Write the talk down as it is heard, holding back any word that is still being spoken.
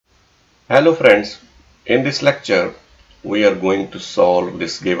Hello friends, in this lecture we are going to solve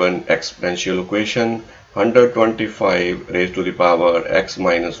this given exponential equation 125 raised to the power x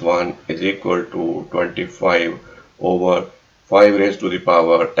minus 1 is equal to 25 over 5 raised to the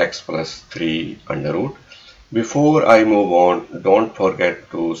power x plus 3 under root. Before I move on, don't forget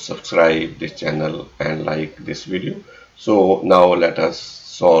to subscribe this channel and like this video. So now let us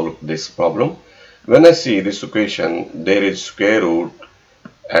solve this problem. When I see this equation, there is square root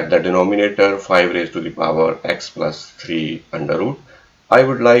at the denominator 5 raised to the power x plus 3 under root. I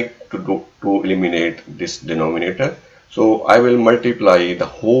would like to eliminate this denominator. So I will multiply the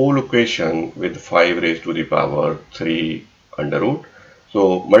whole equation with 5 raised to the power 3 under root.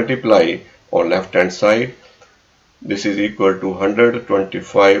 So multiply on left hand side. This is equal to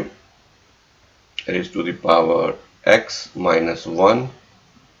 125 raised to the power x minus 1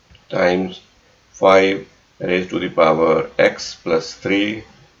 times 5 raised to the power x plus 3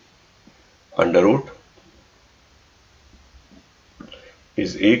 under root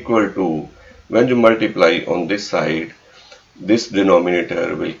is equal to, when you multiply on this side, this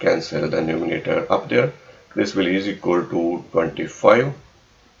denominator will cancel the numerator up there. This will is equal to 25.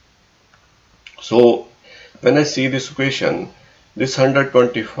 So when I see this equation, this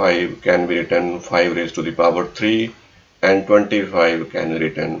 125 can be written 5 raised to the power 3 and 25 can be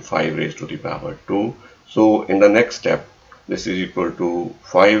written 5 raised to the power 2. So in the next step, this is equal to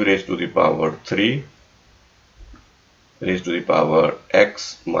 5 raised to the power 3 raised to the power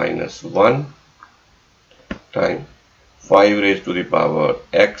x minus 1 times 5 raised to the power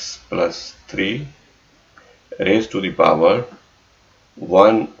x plus 3 raised to the power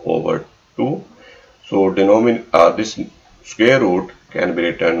 1 over 2. So this square root can be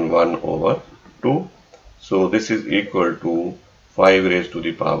written 1 over 2. So this is equal to 5 raised to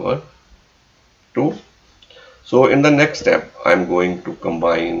the power 2. So in the next step, I am going to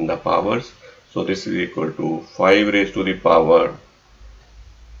combine the powers. So this is equal to 5 raised to the power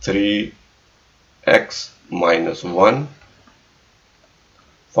 3x minus 1,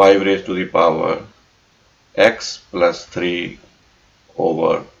 5 raised to the power x plus 3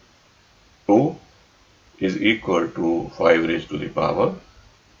 over 2 is equal to 5 raised to the power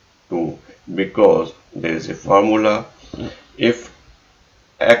 2, because there is a formula: if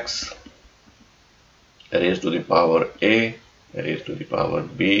x raised to the power a raised to the power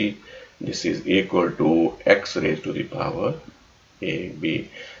b, this is equal to x raised to the power ab.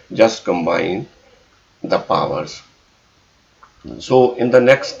 Just combine the powers. So in the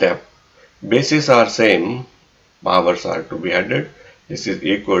next step, bases are same, powers are to be added. This is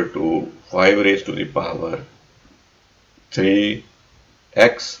equal to 5 raised to the power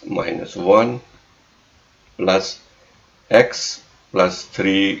 3x minus 1 plus x plus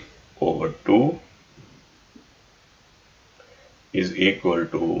 3 over 2 is equal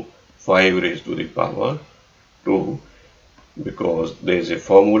to 5 raised to the power 2, because there is a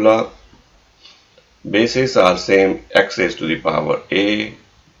formula: bases are same, x raised to the power a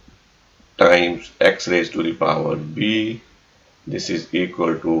times x raised to the power b. This is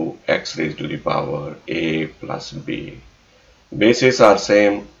equal to x raised to the power a plus b. Bases are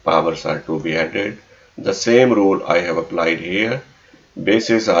same, powers are to be added. The same rule I have applied here.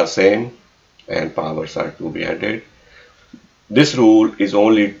 Bases are same and powers are to be added. This rule is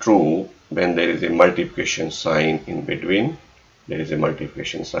only true when there is a multiplication sign in between.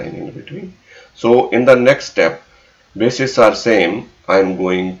 So in the next step, bases are same, I am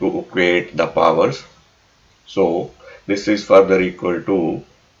going to equate the powers. So this is further equal to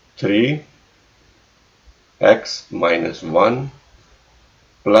 3x minus 1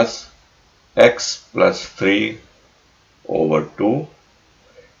 plus x plus 3 over 2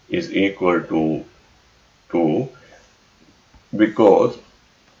 is equal to 2, because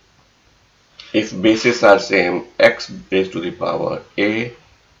if bases are same, x raised to the power a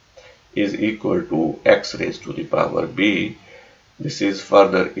is equal to x raised to the power b. This is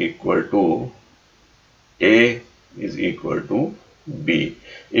further equal to a is equal to b.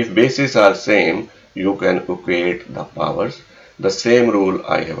 If bases are same, you can equate the powers. The same rule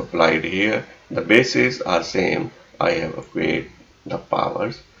I have applied here. The bases are same, I have equated the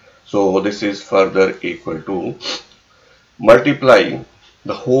powers. So this is further equal to, multiply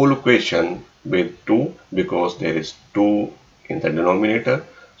the whole equation with 2, because there is 2 in the denominator.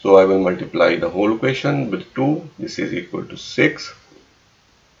 So I will multiply the whole equation with 2. This is equal to 6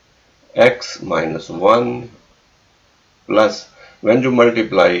 x minus 1 plus, when you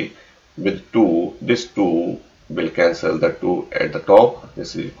multiply with 2, this 2 will cancel the 2 at the top.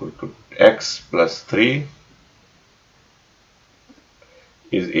 This is equal to x plus 3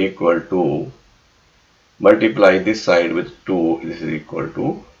 is equal to, multiply this side with 2, this is equal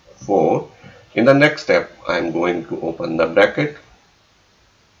to 4. In the next step, I am going to open the bracket.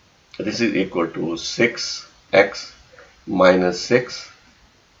 This is equal to 6x minus 6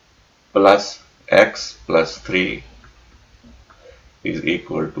 plus x plus 3 is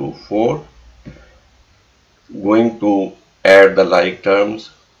equal to 4. Going to add the like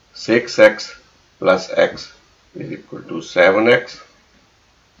terms. 6x plus x is equal to 7x.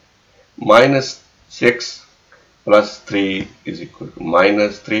 Minus 6 plus 3 is equal to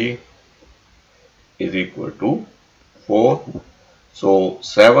minus 3 is equal to 4. So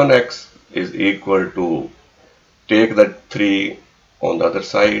 7x is equal to, take the 3 on the other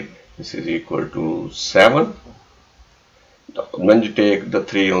side, this is equal to 7. When you take the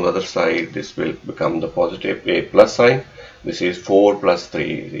 3 on the other side, this will become the positive a plus sign. This is 4 plus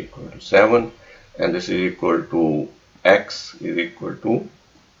 3 is equal to 7, and this is equal to x is equal to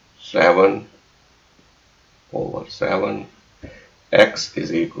 7 over 7. X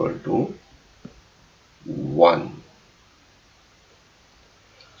is equal to 1.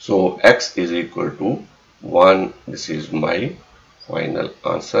 So x is equal to 1. This is my final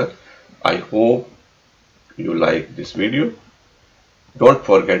answer. I hope you like this video. Don't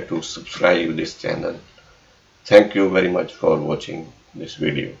forget to subscribe this channel. Thank you very much for watching this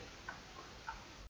video.